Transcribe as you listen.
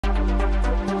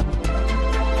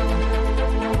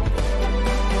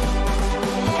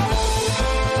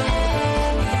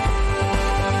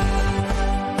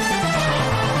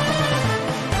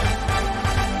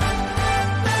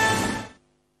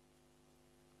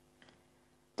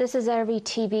This is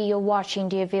ERi-TV you're watching,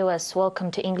 dear viewers.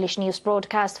 Welcome to English News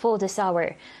Broadcast for this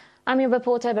hour. I'm your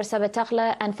reporter Bersaba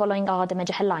Takhla, and following are the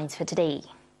major headlines for today.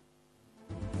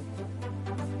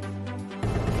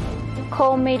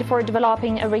 Call made for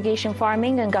developing irrigation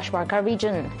farming in Gashbarka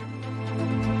region.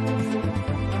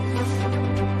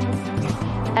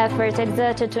 Effort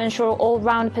exerted to ensure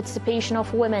all-round participation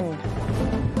of women.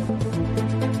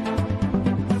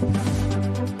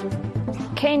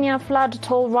 Kenya flood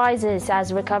toll rises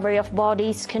as recovery of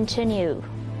bodies continue.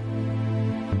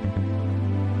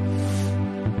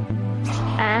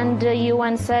 And the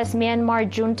UN says Myanmar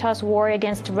junta's war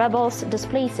against rebels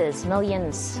displaces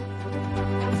millions.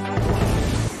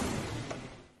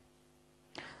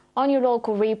 On your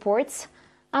local reports,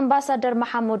 Ambassador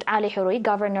Mahmoud Ali Huri,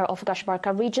 governor of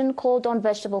Gashbarka region, called on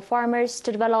vegetable farmers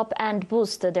to develop and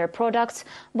boost their products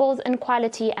both in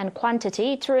quality and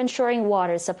quantity through ensuring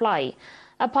water supply.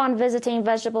 Upon visiting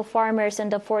vegetable farmers in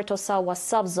the Fort Osawa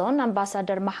subzone,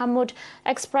 Ambassador Mahmoud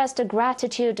expressed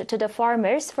gratitude to the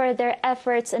farmers for their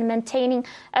efforts in maintaining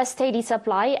a steady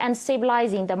supply and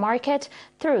stabilizing the market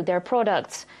through their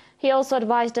products. He also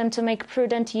advised them to make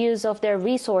prudent use of their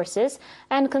resources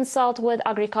and consult with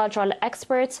agricultural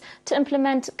experts to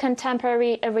implement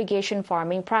contemporary irrigation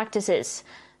farming practices.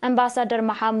 Ambassador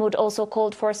Mahmoud also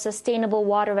called for sustainable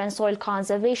water and soil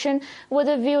conservation with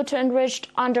a view to enriched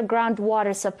underground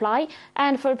water supply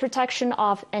and for protection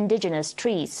of indigenous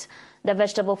trees. The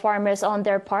vegetable farmers, on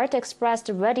their part, expressed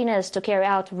readiness to carry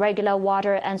out regular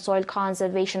water and soil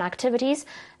conservation activities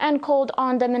and called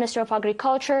on the Minister of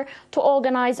Agriculture to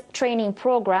organize training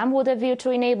program with a view to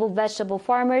enable vegetable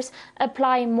farmers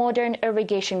apply modern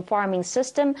irrigation farming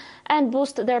system and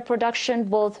boost their production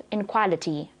both in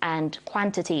quality and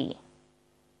quantity.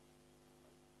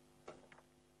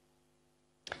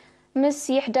 Ms.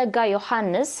 Yihdega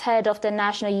Yohannes, head of the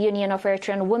National Union of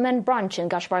Eritrean Women branch in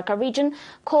Gashbarka region,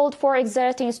 called for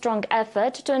exerting strong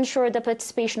effort to ensure the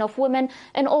participation of women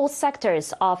in all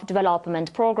sectors of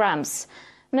development programs.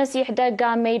 Ms.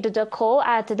 Yihdega made the call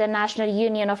at the National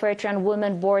Union of Eritrean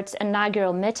Women board's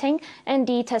inaugural meeting in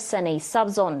the Tessene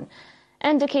subzone,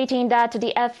 indicating that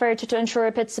the effort to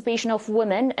ensure participation of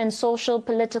women in social,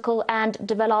 political and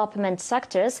development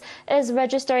sectors is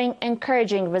registering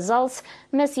encouraging results.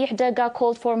 Ms. Yihdega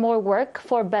called for more work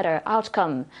for better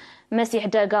outcome. Ms.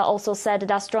 Yihdega also said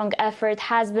that strong effort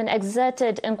has been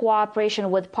exerted in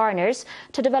cooperation with partners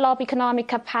to develop economic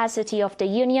capacity of the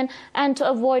union and to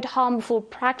avoid harmful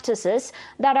practices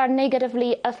that are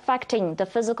negatively affecting the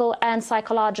physical and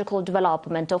psychological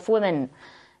development of women.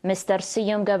 Mr.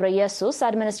 Siyum Gabreyesus,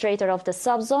 administrator of the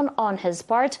subzone, on his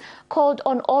part, called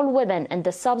on all women in the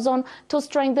subzone to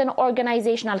strengthen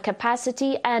organizational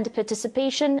capacity and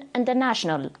participation in the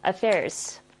national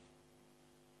affairs.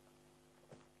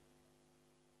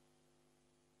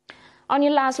 On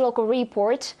your last local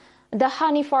report, the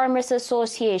Honey Farmers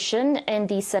Association in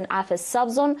the St. Afis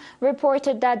subzone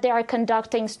reported that they are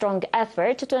conducting strong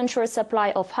effort to ensure supply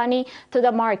of honey to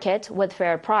the market with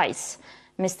fair price.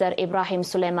 Mr. Ibrahim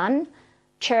Suleiman,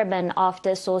 chairman of the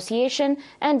association,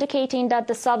 indicating that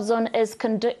the subzone is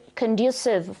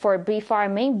conducive for bee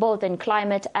farming both in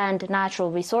climate and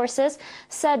natural resources,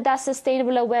 said that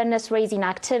sustainable awareness-raising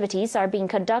activities are being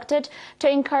conducted to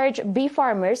encourage bee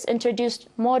farmers introduce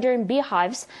modern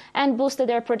beehives and boost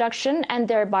their production and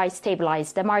thereby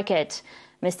stabilize the market.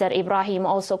 Mr. Ibrahim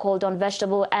also called on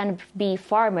vegetable and bee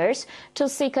farmers to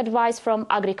seek advice from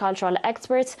agricultural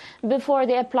experts before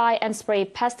they apply and spray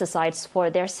pesticides for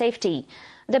their safety.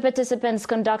 The participants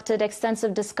conducted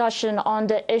extensive discussion on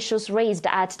the issues raised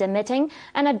at the meeting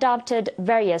and adopted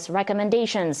various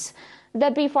recommendations.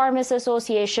 The Bee Farmers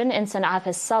Association in St.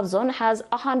 Afis subzone has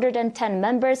 110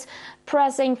 members,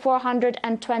 pressing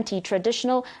 420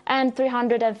 traditional and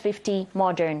 350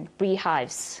 modern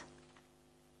beehives.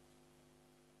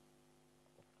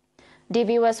 The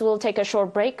viewers will take a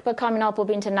short break, but coming up will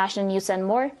be international news and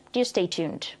more. Do stay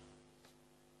tuned.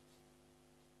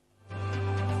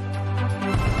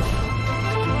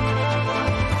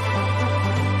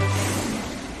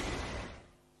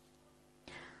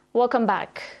 Welcome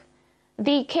back.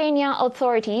 The Kenya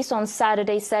authorities on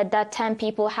Saturday said that 10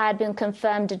 people had been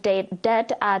confirmed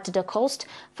dead at the coast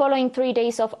following 3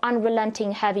 days of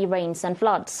unrelenting heavy rains and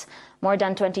floods. More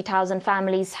than 20,000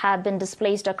 families have been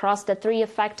displaced across the 3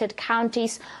 affected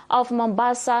counties of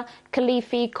Mombasa,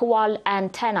 Kilifi, Kwale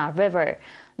and Tana River.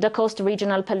 The Coast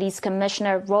Regional Police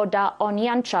Commissioner Rhoda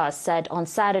Onyancha said on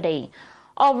Saturday.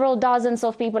 Overall, dozens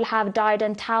of people have died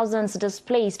and thousands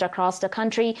displaced across the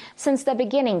country since the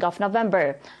beginning of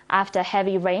November, after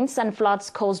heavy rains and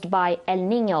floods caused by El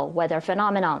Niño weather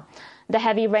phenomena. The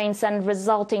heavy rains and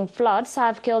resulting floods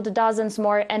have killed dozens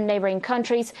more in neighboring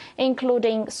countries,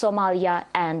 including Somalia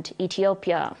and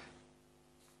Ethiopia.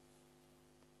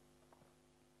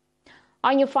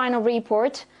 On your final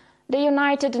report, the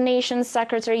United Nations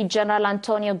Secretary General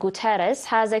Antonio Guterres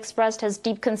has expressed his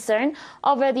deep concern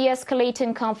over the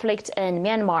escalating conflict in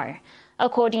Myanmar.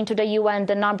 According to the UN,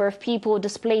 the number of people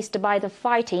displaced by the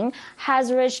fighting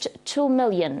has reached 2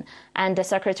 million, and the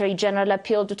Secretary General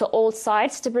appealed to all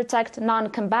sides to protect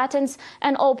non-combatants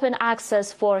and open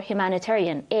access for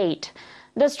humanitarian aid.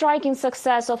 The striking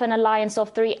success of an alliance of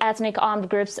 3 ethnic armed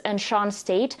groups in Shan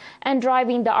State and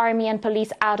driving the army and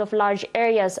police out of large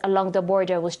areas along the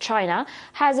border with China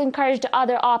has encouraged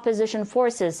other opposition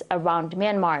forces around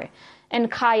Myanmar. In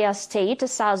Kaya State,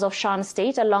 south of Shan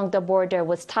State, along the border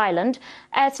with Thailand,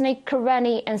 ethnic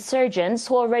Karenni insurgents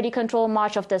who already control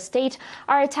much of the state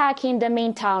are attacking the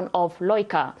main town of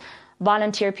Loika.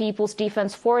 Volunteer People's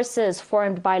Defense Forces,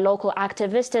 formed by local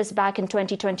activists back in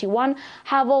 2021,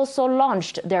 have also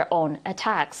launched their own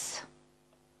attacks.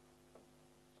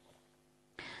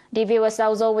 The viewers, that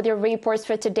was all with your reports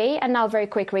for today, and now a very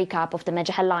quick recap of the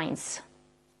major headlines.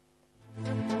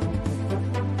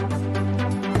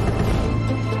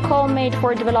 Call made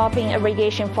for developing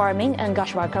irrigation farming in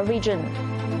Gashbarka region.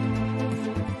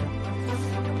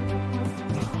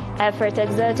 Effort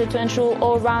exerted to ensure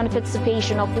all-round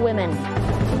participation of women.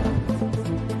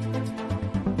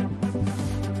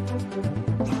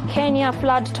 Kenya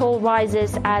flood toll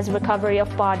rises as recovery of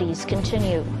bodies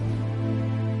continue.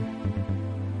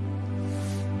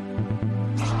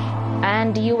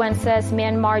 And UN says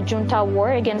Myanmar junta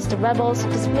war against the rebels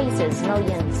displaces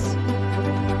millions.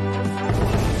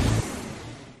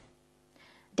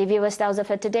 The viewers, that was it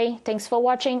for today. Thanks for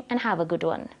watching and have a good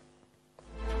one.